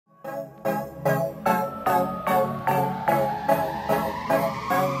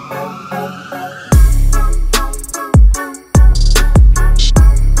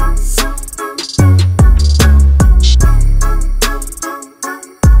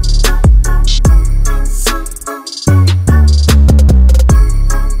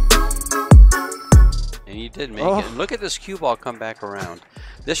look at this cue ball come back around.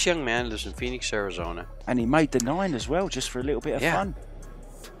 This young man lives in Phoenix, Arizona. And he made the 9 as well, just for a little bit of fun.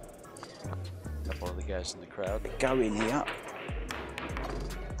 A couple of the guys in the crowd. Go in here.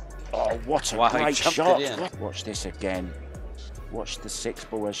 Oh, what a Wow, great he jumped shot. it in. Watch this again. Watch the 6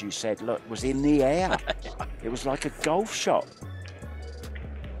 ball, as you said. Look, was in the air. It was like a golf shot.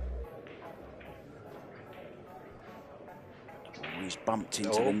 He's bumped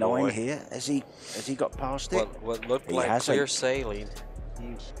into the 9 here. Has he got past it? What looked like clear sailing.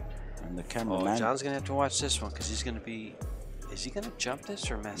 And the cameraman. John's gonna have to watch this one because he's gonna be. Is he gonna jump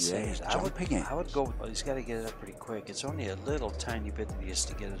this or mess it? Yeah, he's jumping it. I would go. Well, he's got to get it up pretty quick. It's only a little tiny bit that he has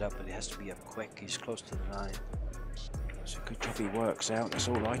to get it up, but he has to be up quick. He's close to the 9. It's a good job he works out. That's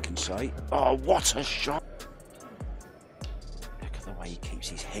all I can say. Oh, what a shot! Look at the way he keeps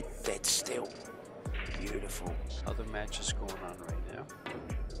his head dead still. Beautiful. Other matches going on right now.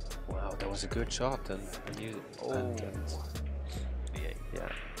 Wow, that was a good shot. And you. Oh. Yeah.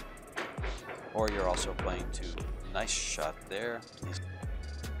 Or you're also playing to. Nice shot there.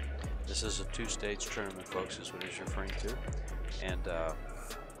 This is a 2-stage tournament, folks, is what he's referring to. And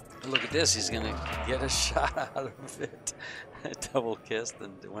look at this. He's going to get a shot out of it. Double kissed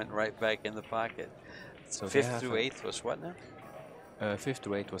and went right back in the pocket. So 5th through 8th was what now? 5th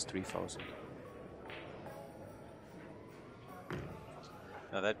through 8th was 3,000.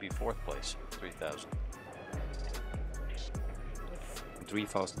 No, that'd be 4th place, 3,000.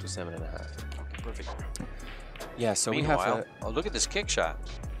 3,000 to 7.5. Okay, perfect. Yeah, so Meanwhile, we have oh, look at this kick shot.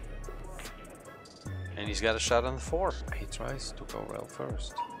 And he's got a shot on the 4. He tries to go well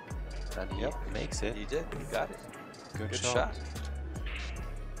first. And he makes it. He did. He got it. Good shot.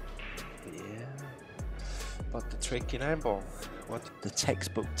 Yeah. But the tricky 9 ball. What? The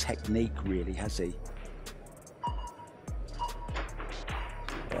textbook technique, really, has he?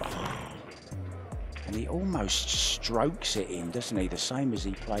 And he almost strokes it in, doesn't he? The same as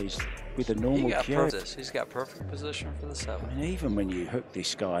he plays with a normal cue. He's got perfect position for the 7. I mean, even when you hook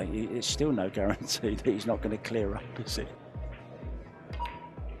this guy, it's still no guarantee that he's not going to clear up, is it?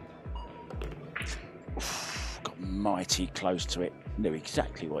 Oof, got mighty close to it. Knew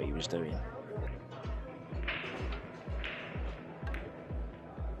exactly what he was doing.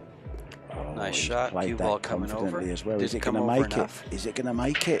 Oh, nice shot. Cue ball coming over as well. Is it going to make it? Is it going to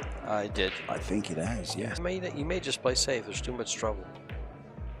make it? I did. I think it has. Yes. You may just play safe. There's too much trouble.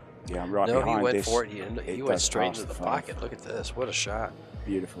 Yeah, I'm right no, behind he went this. for it. He went straight into the pocket. Look at this. What a shot.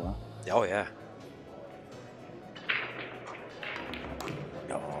 Beautiful, huh? Oh, yeah.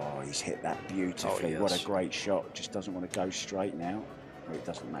 Oh, he's hit that beautifully. Oh, yes. What a great shot. Just doesn't want to go straight now. Or it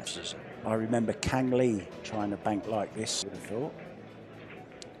doesn't matter. I remember Kang Lee trying to bank like this, would have thought.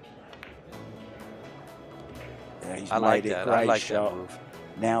 Yeah, he's made it. Great I like shot. that move.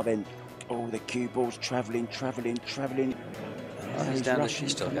 Now then, oh, the cue ball's travelling. He's down.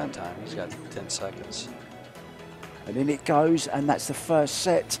 He's still got time. He's got 10 seconds. And in it goes, and that's the first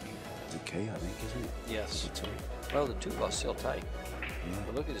set. It's a key, I think, isn't it? Yes. Well, the 2 ball's still tight. Yeah.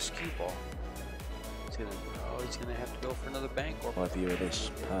 But look at his cue ball. He's gonna have to go for another bank. My view of this,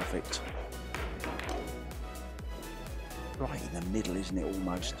 perfect. Right in the middle, isn't it?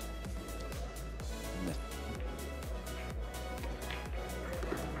 Almost.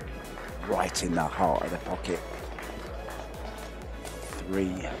 Right in the heart of the pocket. 3,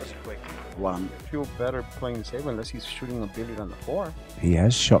 1. Feel better playing Seybert unless he's shooting a billiard on the floor. He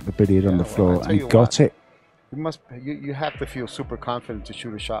has shot the billiard on the floor and got it. You have to feel super confident to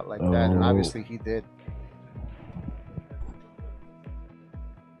shoot a shot like that, and obviously he did.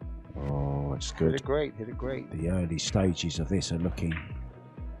 Oh, it's good. Hit it great. Hit it great. The early stages of this are looking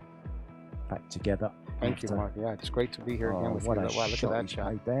back together. Thank you, Mark. Yeah, it's great to be here again with you. Wow, look at that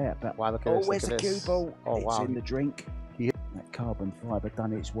shot. There. But, wow, look at this. Where's the cue ball? Oh, it's wow. in the drink. That carbon fibre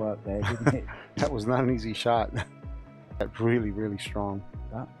done its work there, didn't it? That was not an easy shot. That's really, really strong.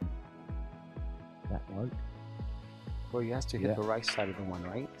 That worked. Well, he has to hit the right side of the one,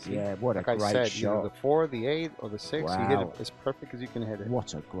 right? See? Yeah, what like a great I said, shot. Either the 4, the 8, or the 6. Wow. You hit it as perfect as you can hit it.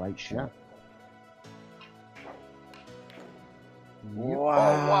 What a great shot. Yeah. Wow.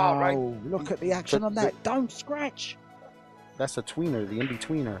 Oh, wow, right. Look at the action on that. Don't scratch. That's a tweener, the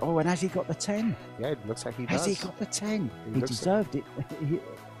in-betweener. Oh, and has he got the 10? Yeah, it looks like he does. Has he got the 10? He deserved it. You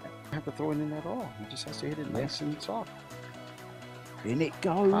don't have to throw it in at all. He just has to hit it nice and soft. In it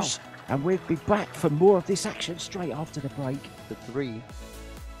goes. Wow. And we'll be back for more of this action straight after the break. The 3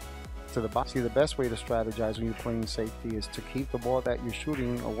 to the box. See, the best way to strategize when you're playing safety is to keep the ball that you're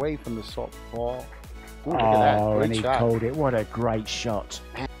shooting away from the soft ball. Ooh, look at that. Great and he shot. called it. What a great shot.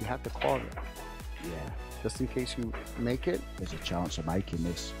 You have to call it. Yeah. Just in case you make it. There's a chance of making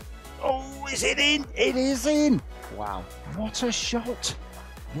this. Oh, is it in? It is in. Wow. What a shot.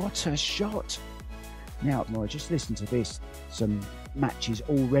 What a shot. Now, Moira, just listen to this. Some matches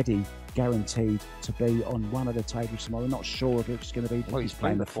already guaranteed to be on one of the tables tomorrow. Not sure if it's going to be. Oh, he's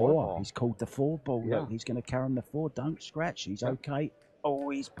playing the 4 ball. He's called the 4 ball. Yeah. Look, he's going to carry on the 4. Don't scratch. He's okay. Oh,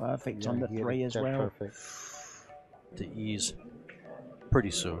 he's perfect on the 3 as well. Perfect. To ease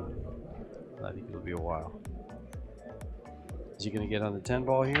pretty soon. I think it'll be a while. Is he going to get on the 10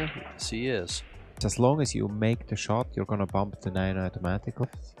 ball here? Yes, he is. As long as you make the shot, you're gonna bump the 9 automatically.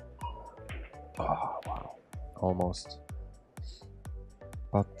 Oh, wow. Almost.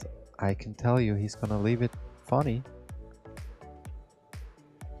 But I can tell you he's gonna leave it funny.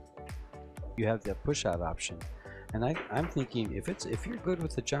 You have the push out option. And I'm thinking if you're good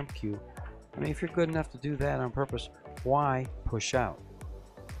with the jump cue, I mean if you're good enough to do that on purpose, why push out?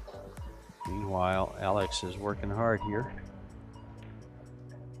 Meanwhile, Alex is working hard here.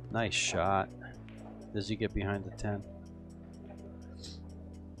 Nice shot. Does he get behind the 10?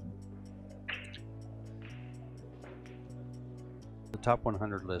 The top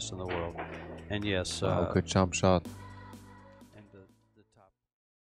 100 list in the world. And yes, Oh, good jump shot.